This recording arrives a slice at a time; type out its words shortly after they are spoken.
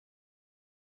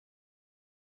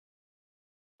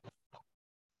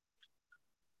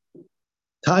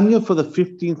Tanya for the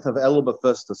 15th of Elul, but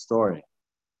first the story.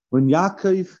 When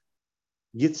Yaakov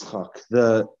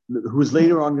Yitzchak, who was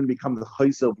later on going to become the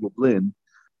Chozeh of Lublin,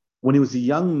 when he was a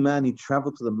young man, he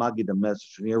traveled to the Magid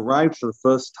HaMesech, and he arrived for the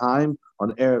first time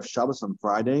on Erev Shabbos on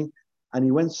Friday, and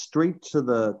he went straight to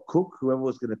the cook, whoever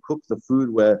was going to cook the food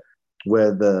where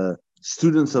the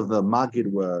students of the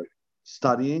Magid were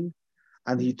studying,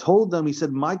 and he told them, he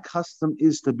said, my custom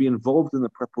is to be involved in the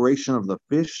preparation of the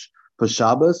fish for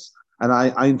Shabbos, and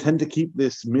I intend to keep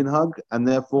this minhag, and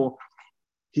therefore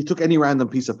he took any random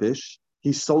piece of fish,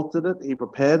 he salted it, he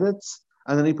prepared it,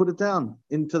 and then he put it down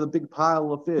into the big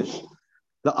pile of fish.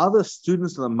 The other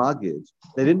students of the Magid,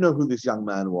 they didn't know who this young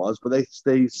man was, but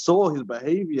they saw his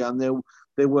behavior, and they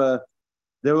were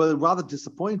rather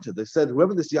disappointed. They said,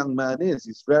 whoever this young man is,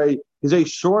 he's very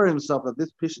sure of himself that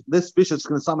this fish is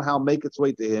going to somehow make its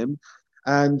way to him,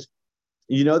 and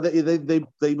they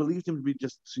believed him to be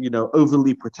just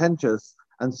overly pretentious,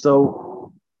 and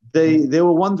so they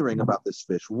were wondering about this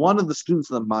fish. One of the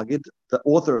students of the Magid, the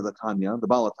author of the Tanya, the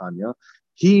Baal Tanya,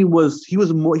 he was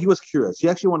curious. He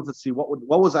actually wanted to see what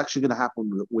was actually going to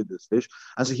happen with this fish,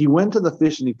 and so he went to the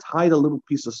fish and he tied a little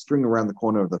piece of string around the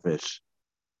corner of the fish,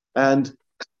 and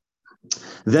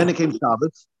then it came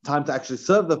Shabbos, time to actually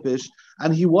serve the fish,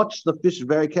 and he watched the fish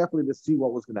very carefully to see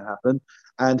what was going to happen,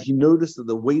 and he noticed that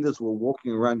the waiters were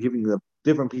walking around giving the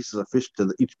different pieces of fish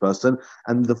to each person,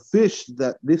 and the fish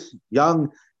that this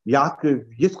young Yaakov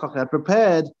Yitzchak had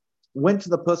prepared went to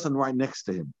the person right next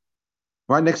to him,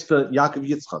 right next to Yaakov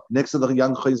Yitzchak, next to the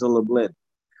young Chozeh of Lublin.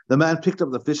 The man picked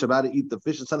up the fish, about to eat the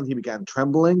fish, and suddenly he began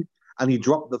trembling, and he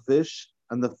dropped the fish,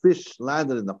 and the fish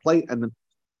landed in the plate, and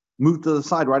moved to the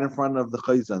side right in front of the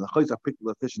Chozeh. And the Chozeh picked up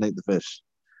the fish and ate the fish.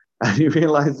 And he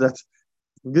realized that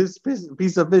this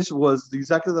piece of fish was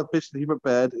exactly the fish that he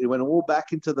prepared. It went all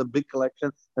back into the big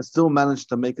collection and still managed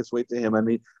to make its way to him.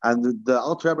 And the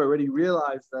Alter Rebbe already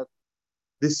realized that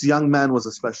this young man was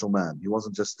a special man. He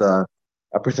wasn't just a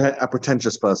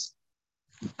pretentious person.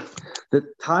 The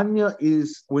Tanya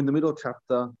we're in the middle of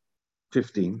chapter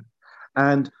 15.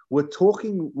 And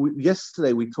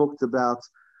yesterday we talked about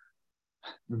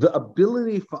the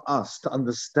ability for us to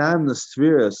understand the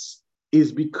spheres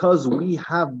is because we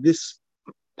have this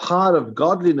part of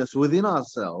godliness within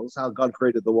ourselves. How God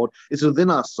created the world is within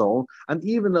our soul, and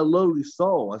even a lowly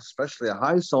soul, especially a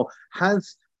high soul,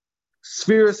 has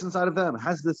spheres inside of them,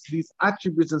 has these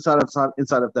attributes inside of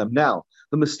them. Now,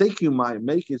 the mistake you might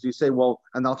make is you say, well,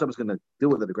 and I'll is going to deal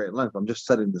with it at great length. I'm just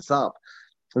setting this up.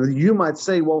 You might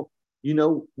say, well,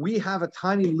 we have a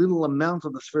tiny little amount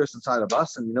of the spheres inside of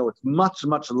us, and it's much,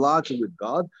 much larger with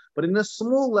God. But in a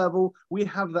small level, we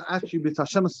have the attributes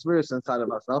Hashem's spheres inside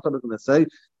of us. And I'm going to say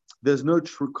there's no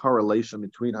true correlation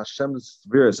between Hashem's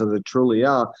spheres as they truly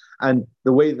are and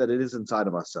the way that it is inside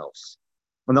of ourselves.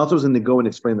 And I was going to go and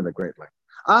explain it at great length.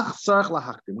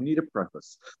 We need a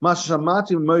preface. This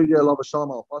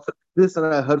that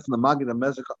I heard from the Magid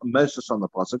HaMesech on the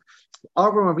pasuk.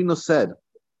 Avraham Avinu said,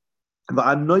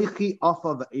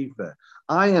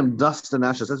 I am dust and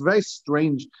ashes. That's a very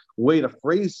strange way to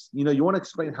phrase. You want to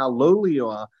explain how lowly you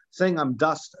are. Saying I'm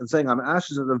dust and saying I'm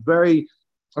ashes is a very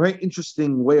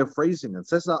interesting way of phrasing it.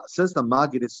 Says the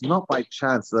Magid, it's not by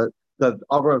chance that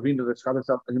Avraham Avinu describes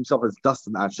himself as dust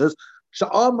and ashes.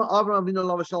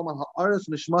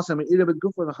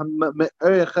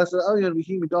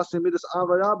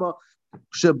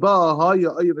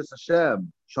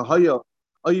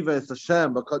 Oives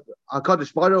Hashem,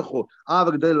 HaKadosh Baruch Hu,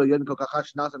 Avram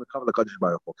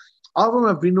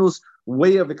Avinu's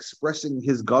way of expressing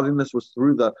his godliness was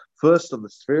through the first of the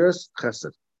spheres,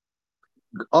 Chesed.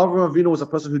 Avram Avinu was a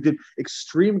person who did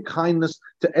extreme kindness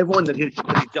to everyone that he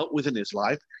dealt with in his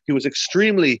life. He was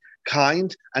extremely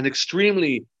kind and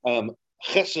extremely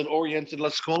Chesed oriented,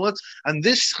 let's call it. And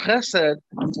this Chesed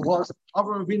was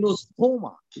Avram Avinu's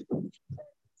hallmark.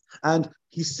 And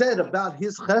he said about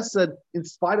his chesed, in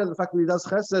spite of the fact that he does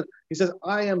chesed, he says,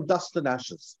 I am dust and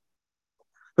ashes.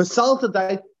 You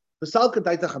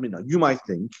might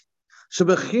think,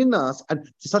 and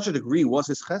to such a degree was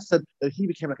his chesed that he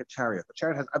became like a chariot. The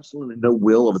chariot has absolutely no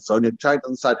will of its own. The chariot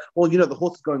doesn't decide, well, the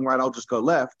horse is going right, I'll just go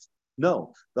left.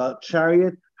 No, the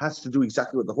chariot has to do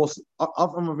exactly what the horse.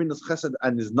 Avram Avinu's chesed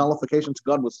and his nullification to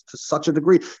God was to such a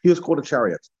degree, he was called a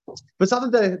chariot. But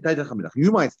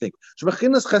you might think,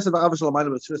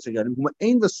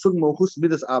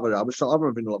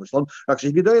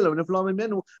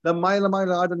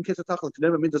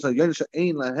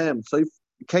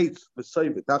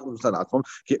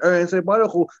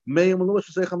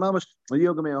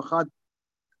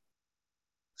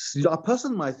 So a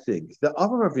person might think that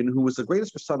Avraham Avinu, who was the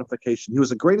greatest personification, he was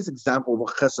the greatest example of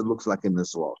what chesed looks like in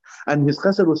this world. And his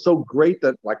chesed was so great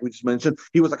that, like we just mentioned,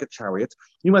 he was like a chariot.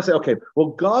 You might say, okay, well,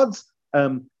 God's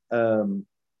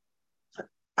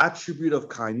attribute of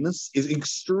kindness is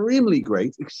extremely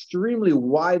great, extremely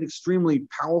wide, extremely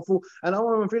powerful. And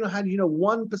Avraham Avinu had,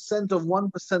 1% of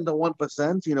 1% of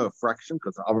 1%, a fraction,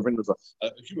 because Avraham Avinu was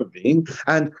a human being.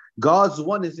 And God's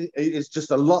one is just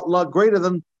a lot greater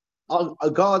than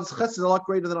God's chesed, a lot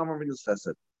greater than Avraham Avinu's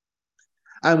chesed.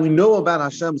 And we know about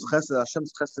Hashem's chesed.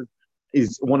 Hashem's chesed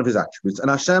is one of his attributes. And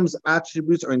Hashem's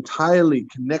attributes are entirely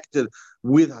connected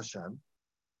with Hashem.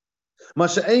 But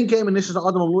so you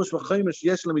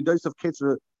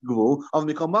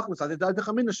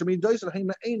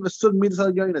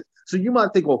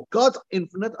might think, well, God's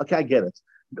infinite. Okay, I get it.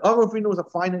 Avraham Avinu was a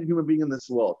finite human being in this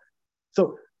world.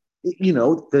 So,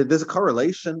 there's a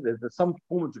correlation. There's some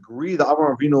form of degree that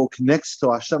Avraham Avinu connects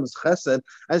to Hashem's chesed, and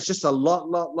it's just a lot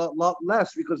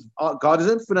less because God is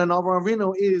infinite and Avraham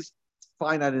Avinu is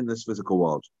finite in this physical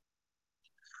world.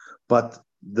 But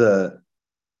the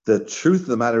truth of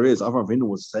the matter is, Avraham Avinu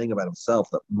was saying about himself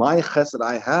that my chesed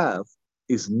I have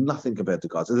is nothing compared to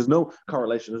God's. So there's no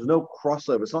correlation. There's no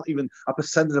crossover. It's not even a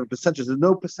percentage of percentages. There's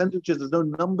no percentages. There's no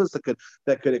numbers that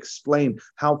could explain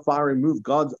how far removed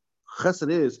God's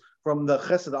chesed is from the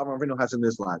chesed that Avraham Avinu has in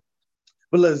this life.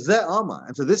 But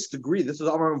and to this degree, this is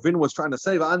what Avraham Avinu was trying to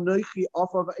say. And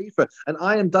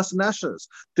I am dust and ashes.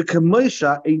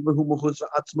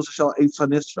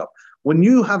 When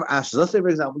you have ashes, let's say, for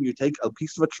example, you take a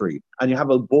piece of a tree and you have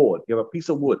a board, you have a piece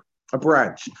of wood, a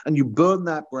branch, and you burn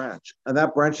that branch, and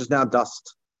that branch is now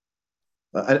dust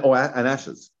and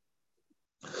ashes.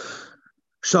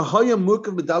 Shahaya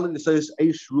Mukam Medalin says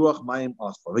Eish Ruach Mayim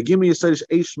Asfa. Give me a says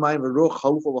Eish Mayim Ruach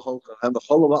Halfa and the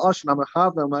Halva Ash and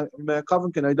Amahav and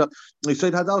Kavan can I do. He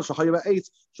said Hadal Shahaya Eight,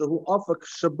 so who offer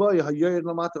Shaboy Hayer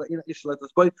Lamata in Ishlet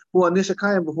Boy, who are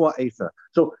Nishakayam before Aether.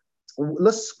 So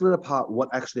let's split apart what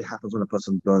actually happens when a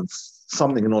person burns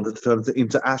something in order to turn it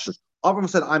into ashes. Avram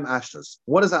said, I'm ashes.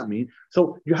 What does that mean?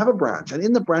 So you have a branch, and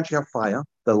in the branch you have fire,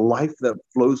 the life that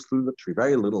flows through the tree,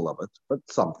 very little of it, but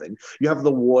something. You have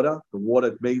the water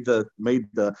made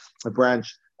the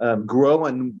branch grow,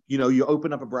 and you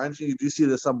open up a branch and you do see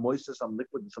there's some moisture, some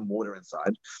liquid, and some water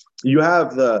inside. You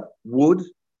have the wood,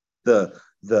 the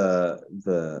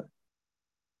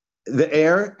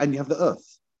air, and you have the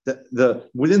earth. The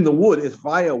within the wood is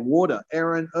fire, water,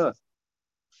 air, and earth.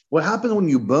 What happens when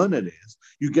you burn it is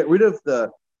you get rid of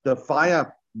the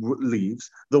fire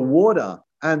leaves, the water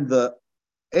and the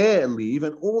air leave,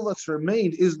 and all that's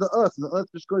remained is the earth. And the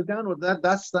earth just goes downward.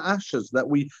 That's the ashes that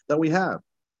we have.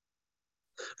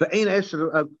 When a person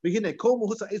burns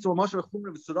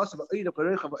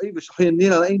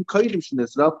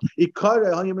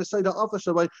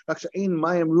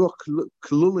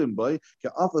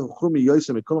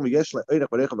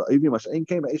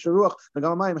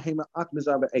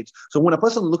so when a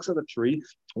person looks at a tree,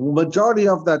 the majority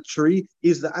of that tree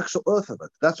is the actual earth of it.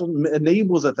 That's what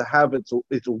enables it to have its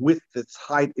width, its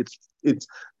height, its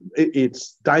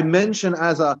dimension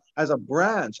as a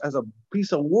branch, as a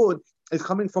piece of wood. Is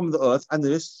coming from the earth, and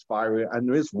there is fire, and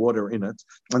there is water in it,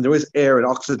 and there is air and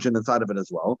oxygen inside of it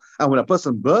as well. And when a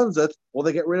person burns it, well,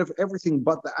 they get rid of everything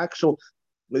but the actual,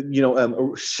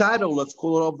 shadow, let's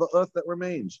call it, of the earth that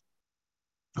remains.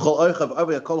 And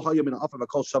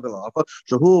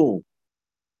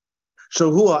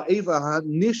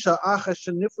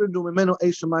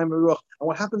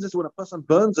what happens is when a person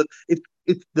burns it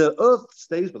the earth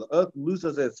stays, but the earth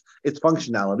loses its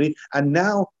functionality, and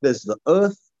now there's the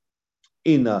earth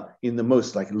in the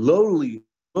most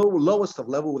lowest of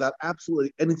level without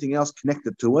absolutely anything else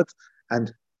connected to it,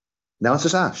 and now it's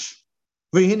just ash.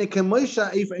 And now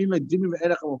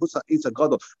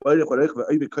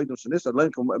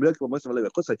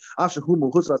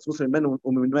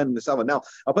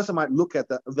a person might look at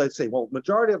that, they'd say, well,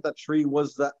 majority of that tree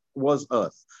was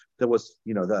earth. There was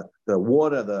the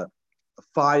water, the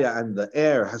fire, and the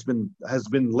air has been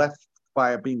left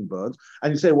by being burned,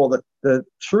 and you say, well, the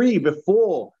tree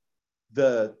before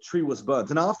the tree was burnt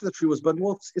and after the tree was burnt,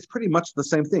 well, it's pretty much the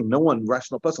same thing. No one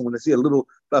rational person, when they see a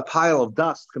pile of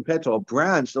dust compared to a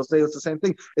branch, they'll say it's the same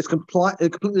thing. It's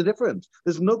completely different.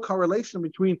 There's no correlation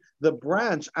between the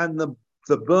branch and the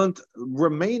burnt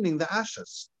remaining, the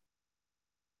ashes,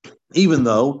 even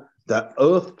though the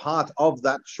earth part of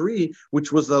that tree,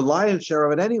 which was the lion's share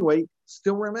of it anyway,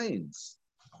 still remains.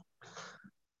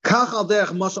 The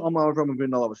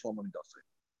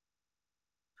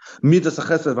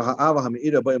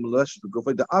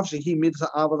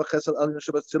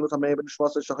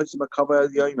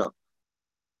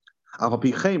אבל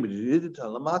פי כן, בדידית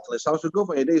למטה, לסבש הגוף,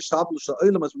 על ידי סבלוס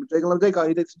העולם, אז מתרגל לדקה, על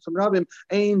ידי צמצום רבים,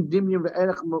 אין דמיון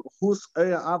וערך מחוס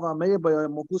אהבה המאה,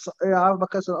 מחוס אהבה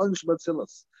בחסד, אל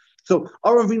נשבצילוס. So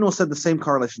our Avinu said the same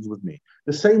correlations with me.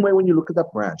 The same way when you look at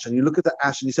that branch and you look at the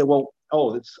ash and you say, well,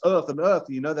 oh, it's earth and earth,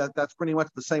 that's pretty much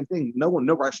the same thing.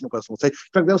 No rational person will say. In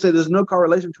fact, they'll say there's no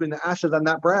correlation between the ashes and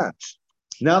that branch.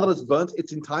 Now that it's burnt,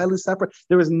 it's entirely separate.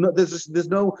 There's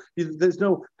no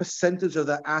percentage of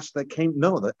the ash that came.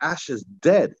 No, the ash is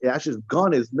dead. The ash is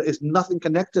gone. Is nothing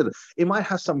connected. It might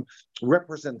have some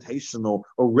representational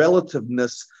or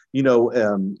relativeness.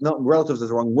 Not relatives is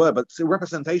the wrong word, but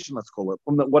representation. Let's call it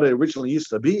from what it originally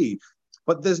used to be.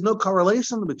 But there's no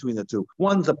correlation between the two.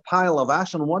 One's a pile of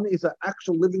ash, and one is an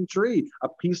actual living tree, a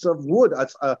piece of wood,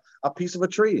 a piece of a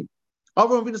tree.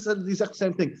 Avraham Avinu said the exact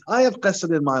same thing. I have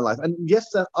chesed in my life. And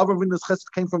yes, Avraham Avinu's chesed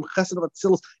came from chesed of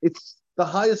Atzilus. It's the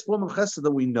highest form of chesed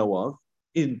that we know of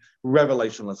in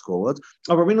Revelation, let's call it.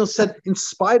 Avraham Avinu said, in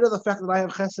spite of the fact that I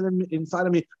have chesed inside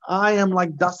of me, I am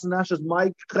like dust and ashes.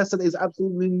 My chesed is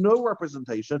absolutely no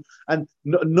representation and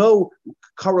no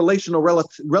correlation or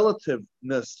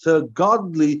relativeness to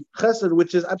godly chesed,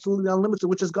 which is absolutely unlimited,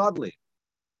 which is godly.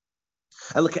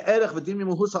 The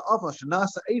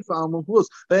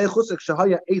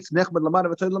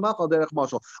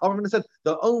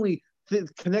only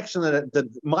connection that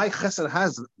my chesed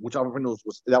has, which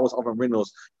was Avraham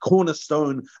Avinu's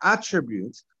cornerstone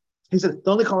attribute. He said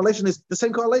the only correlation is the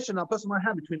same correlation a person might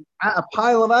have between a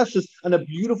pile of ashes and a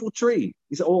beautiful tree.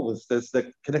 He said, there's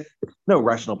the connection. No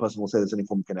rational person will say there's any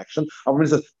form of connection. Avraham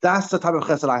says that's the type of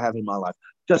chesed I have in my life.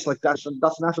 Just like dust and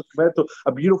ashes compared to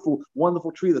a beautiful,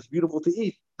 wonderful tree that's beautiful to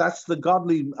eat. That's the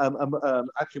godly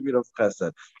attribute of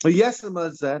chesed.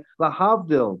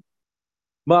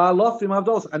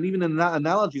 And even in that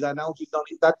analogy,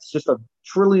 that's just a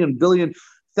trillion, billion,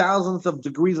 thousands of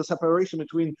degrees of separation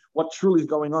between what truly is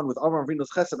going on with Avraham Avinu's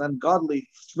chesed and godly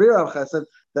sphere of chesed.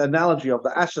 The analogy of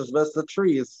the ashes versus the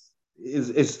tree is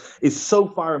so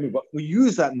far removed. But we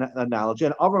use that analogy,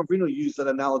 and Avraham Avinu used that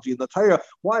analogy in the Torah.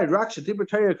 Why? It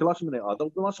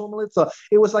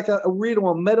was like a riddle,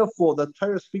 a metaphor that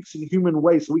Torah speaks in human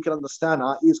ways, so we can understand.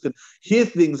 Our ears can hear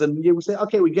things, and we say,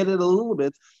 okay, we get it a little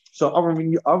bit. So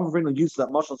Avraham Avinu used that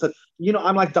mashal and said,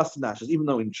 I'm like dust and ashes, even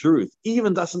though in truth,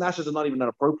 even dust and ashes are not even an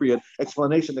appropriate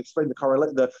explanation to explain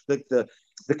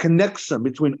the connection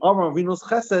between Avraham Avinu's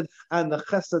chesed and the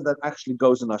chesed that actually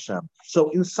goes in Hashem. So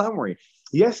in summary,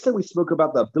 yesterday we spoke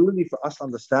about the ability for us to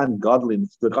understand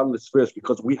godliness, the godly spheres,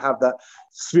 because we have that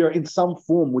sphere in some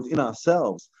form within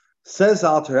ourselves. Says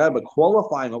Alter Rebbe,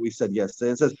 qualifying what we said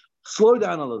yesterday, and says, slow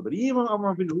down a little bit. Even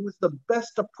Avraham Avinu, who is the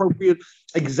best appropriate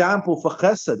example for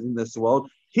chesed in this world,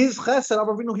 his chesed,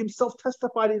 Avraham Avinu himself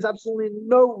testified, is absolutely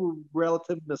no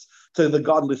relativeness to the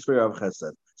godly sphere of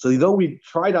chesed. So though we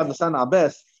try to understand our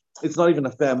best, it's not even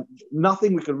a fair.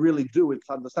 Nothing we can really do is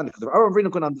to understand it. Because if Avraham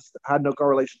Avinu had no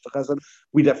correlation to chesed,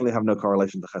 we definitely have no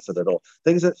correlation to chesed at all.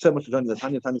 Thank you so much for joining the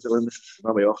Tanya. Tanya said,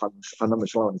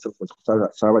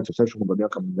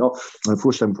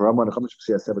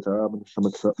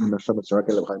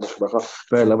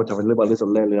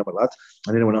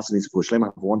 and anyone else needs to push. Have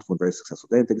a wonderful and very successful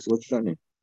day. And thank you so much for joining.